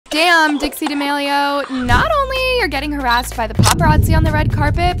Damn, Dixie D'Amelio, not only you're getting harassed by the paparazzi on the red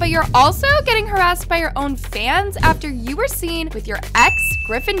carpet, but you're also getting harassed by your own fans after you were seen with your ex,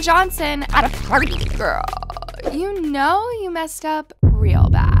 Griffin Johnson, at a party. Girl, you know you messed up real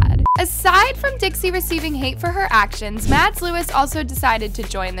bad. Aside from Dixie receiving hate for her actions, Mads Lewis also decided to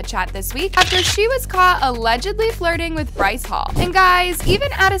join the chat this week after she was caught allegedly flirting with Bryce Hall. And guys, even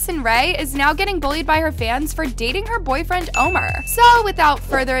Addison Rae is now getting bullied by her fans for dating her boyfriend Omer. So without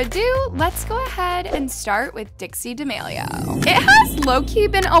further ado, let's go ahead and start with Dixie D'Amelio. It has low-key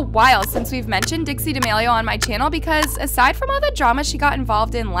been a while since we've mentioned Dixie D'Amelio on my channel because aside from all the drama she got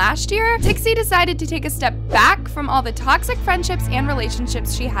involved in last year, Dixie decided to take a step back from all the toxic friendships and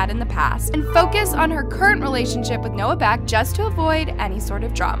relationships she had in the past and focus on her current relationship with Noah Beck just to avoid any sort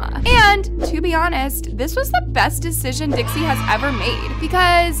of drama. And to be honest, this was the best decision Dixie has ever made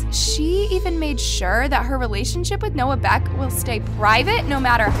because she even made sure that her relationship with Noah Beck will stay private no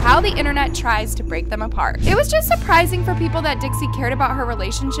matter how the internet tries to break them apart. It was just surprising for people that Dixie cared about her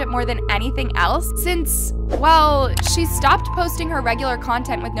relationship more than anything else since, well, she stopped posting her regular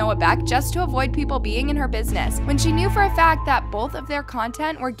content with Noah Beck just to avoid people being in her business when she knew for a fact that both of their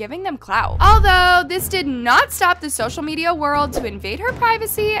content were giving them clout. Although this did not stop the social media world to invade her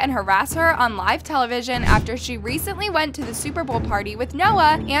privacy and harass her on live television after she recently went to the Super Bowl party with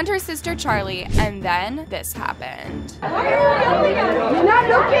Noah and her sister Charlie, and then this happened. You're not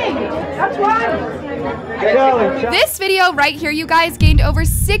looking. That's why. This video right here, you guys, gained over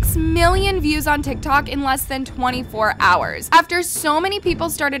 6 million views on TikTok in less than 24 hours after so many people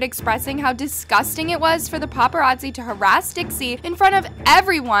started expressing how disgusting it was for the paparazzi to harass Dixie in front of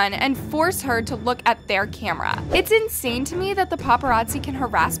everyone and force her to look at their camera. It's insane to me that the paparazzi can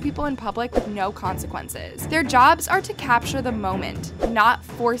harass people in public with no consequences. Their jobs are to capture the moment, not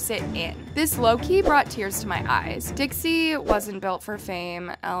force it in. This low-key brought tears to my eyes. Dixie wasn't built for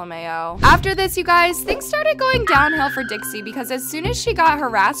fame, LMAO. After this, you guys, things started going downhill for Dixie because as soon as she got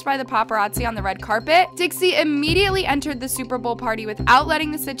harassed by the paparazzi on the red carpet, Dixie immediately entered the Super Bowl party without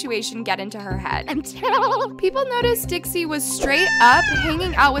letting the situation get into her head. Until people noticed Dixie was straight up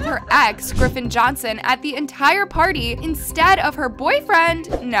hanging out with her ex, Griffin Johnson, at the entire party instead of her boyfriend,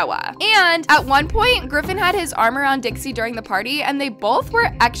 Noah. And at one point, Griffin had his arm around Dixie during the party and they both were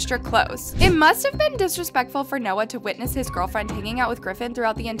extra close. It must have been disrespectful for Noah to witness his girlfriend hanging out with Griffin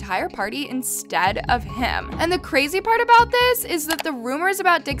throughout the entire party instead of him. And the crazy part about this is that the rumors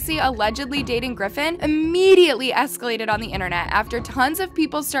about Dixie allegedly dating Griffin immediately escalated on the internet after tons of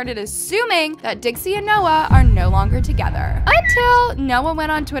people started assuming that Dixie and Noah are no longer together. Until Noah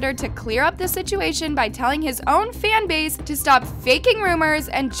went on Twitter to clear up the situation by telling his own fan base to stop faking rumors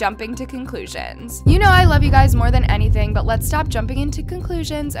and jumping to conclusions. You know I love you guys more than anything, but let's stop jumping into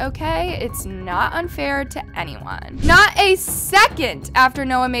conclusions, okay? It's not unfair to anyone. Not a second after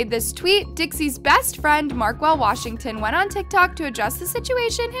Noah made this tweet, Dixie's best friend, Markwell Washington, went on TikTok to address the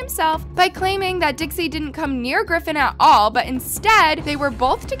situation himself by claiming that Dixie didn't come near Griffin at all, but instead, they were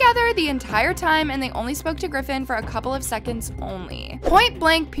both together the entire time and they only spoke to Griffin for a couple of seconds only. Point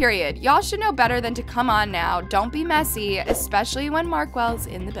blank period. Y'all should know better than to come on now. Don't be messy, especially when Markwell's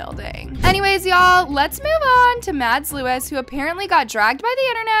in the building. Anyways, y'all, let's move on to Mads Lewis, who apparently got dragged by the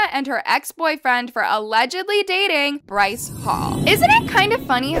internet and her ex-boyfriend for allegedly dating Bryce Hall. Isn't it kind of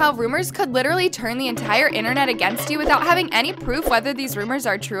funny how rumors could literally turn the entire internet against you without having any proof whether these rumors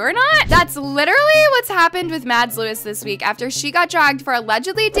are true or not? That's literally what's happened with Mads Lewis this week after she got dragged for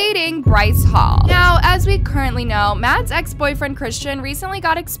allegedly dating Bryce Hall. Now, as we currently know, Mads' ex-boyfriend Christian recently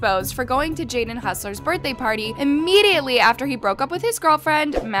got exposed for going to Jaden Hustler's birthday party immediately after he broke up with his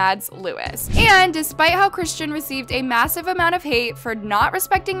girlfriend, Mads Lewis. And despite how Christian received a massive amount of hate for not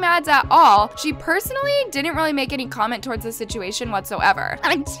respecting Mads at all, she personally didn't really make any comment towards the situation whatsoever.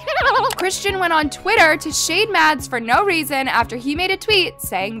 Until Christian went on Twitter to shade Mads for no reason after he made a tweet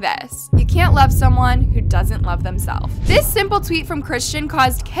saying this: "You can't love someone who doesn't love themselves." This simple tweet from Christian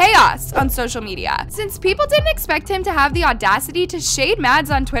caused chaos on social media, since people didn't expect him to have the audacity to shade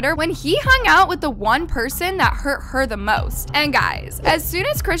Mads on Twitter when he hung out with the one person that hurt her the most. And guys, as soon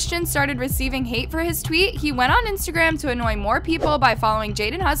as Christian started receiving hate for his tweet, he went on Instagram to annoy more people by following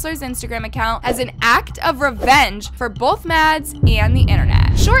Jaden Hustler's Instagram account as an act of revenge for both Mads and the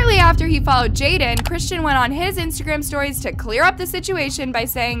internet. Shortly after he followed Jaden, Christian went on his Instagram stories to clear up the situation by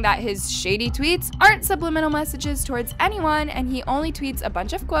saying that his shady tweets aren't subliminal messages towards anyone and he only tweets a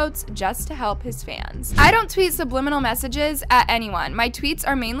bunch of quotes just to help his fans. I don't tweet subliminal messages at anyone. My tweets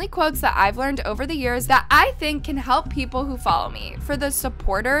are mainly quotes that I've learned over the years that I think can help people who follow me. For the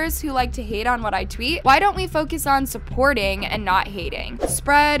supporters who like to hate on what I tweet, why don't we focus on supporting and not hating?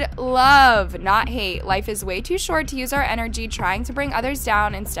 Spread love, not hate. Life is way too short to use our energy trying to bring others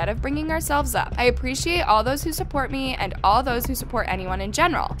down instead of bringing ourselves up. I appreciate all those who support me and all those who support anyone in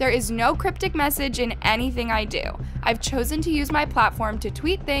general. There is no cryptic message in anything I do. I've chosen to use my platform to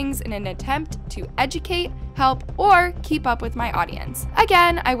tweet things in an attempt to educate, help, or keep up with my audience.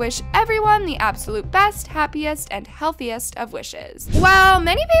 Again, I wish everyone the absolute best, happiest, and healthiest of wishes. While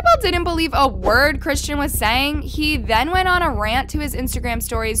many people didn't believe a word Christian was saying, he then went on a rant to his Instagram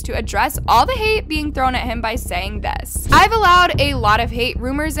stories to address all the hate being thrown at him by saying this: I've allowed a lot of hate,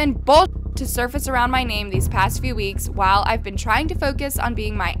 rumors, and bullshit to surface around my name these past few weeks while I've been trying to focus on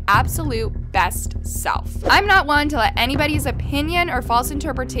being my absolute best self. I'm not one to let anybody's opinion or false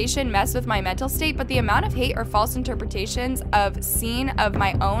interpretation mess with my mental state, but the amount of hate or false interpretations I've seen of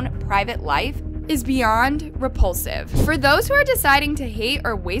my own private life is beyond repulsive. For those who are deciding to hate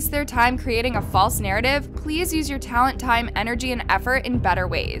or waste their time creating a false narrative, please use your talent, time, energy, and effort in better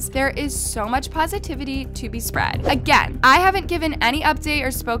ways. There is so much positivity to be spread. Again, I haven't given any update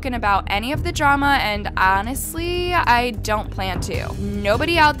or spoken about any of the drama, and honestly, I don't plan to.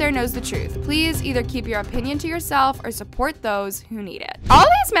 Nobody out there knows the truth. Please either keep your opinion to yourself or support those who need it. All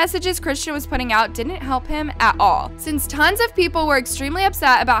these messages Christian was putting out didn't help him at all, since tons of people were extremely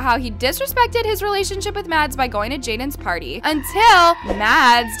upset about how he disrespected his relationship with Mads by going to Jaden's party, until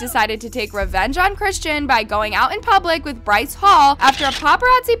Mads decided to take revenge on Christian by going out in public with Bryce Hall after a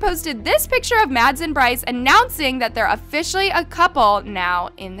paparazzi posted this picture of Mads and Bryce announcing that they're officially a couple now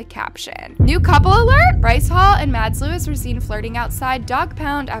in the caption. New couple alert! Bryce Hall and Mads Lewis were seen flirting outside Dog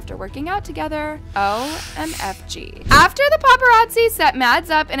Pound after working out together. OMFG. After the paparazzi set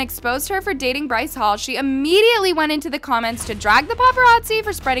Mads up and exposed her for dating Bryce Hall, she immediately went into the comments to drag the paparazzi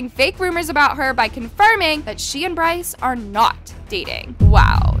for spreading fake rumors about her by confirming that she and Bryce are not dating.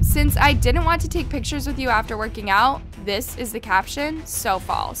 Wow. Since I didn't want to take pictures with you after working out, this is the caption. So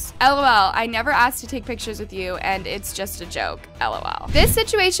false. LOL, I never asked to take pictures with you and it's just a joke. LOL. This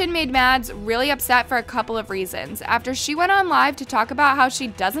situation made Mads really upset for a couple of reasons. After she went on live to talk about how she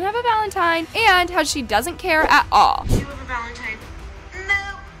doesn't have a Valentine and how she doesn't care at all. Do you have a Valentine?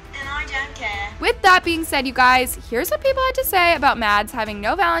 No, and I don't care. With that being said, you guys, here's what people had to say about Mads having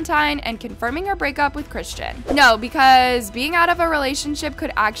no Valentine and confirming her breakup with Christian. No, because being out of a relationship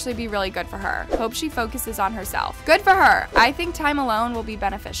could actually be really good for her. Hope she focuses on herself. Good for her. I think time alone will be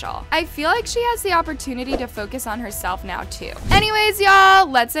beneficial. I feel like she has the opportunity to focus on herself now too. Anyways, y'all,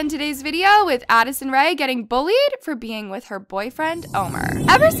 let's end today's video with Addison Rae getting bullied for being with her boyfriend, Omer.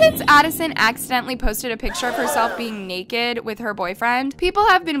 Ever since Addison accidentally posted a picture of herself being naked with her boyfriend, people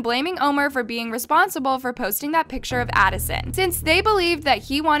have been blaming Omer for being responsible for posting that picture of Addison, since they believed that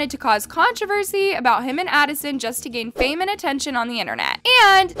he wanted to cause controversy about him and Addison just to gain fame and attention on the internet.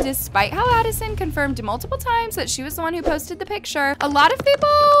 And despite how Addison confirmed multiple times that she was the one who posted the picture, a lot of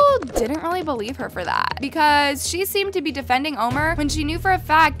people didn't really believe her for that, because she seemed to be defending Omer when she knew for a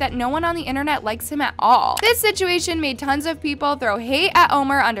fact that no one on the internet likes him at all. This situation made tons of people throw hate at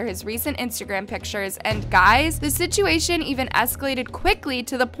Omer under his recent Instagram pictures, and guys, the situation even escalated quickly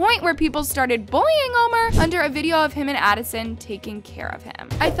to the point where people started bullying Omer under a video of him and Addison taking care of him.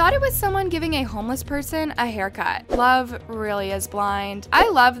 I thought it was someone giving a homeless person a haircut. Love really is blind. I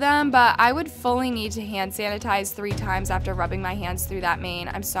love them, but I would fully need to hand sanitize 3 times after rubbing my hands through that mane.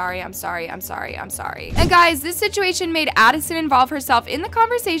 I'm sorry, I'm sorry, I'm sorry, I'm sorry. And guys, this situation made Addison involve herself in the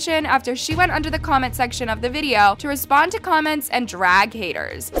conversation after she went under the comment section of the video to respond to comments and drag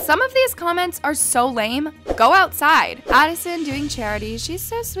haters. Some of these comments are so lame. Go outside. Addison doing charity, she's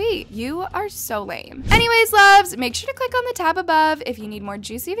so sweet. You are so lame. Anyways, loves, make sure to click on the tab above if you need more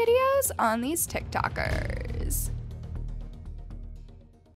juicy videos on these TikTokers.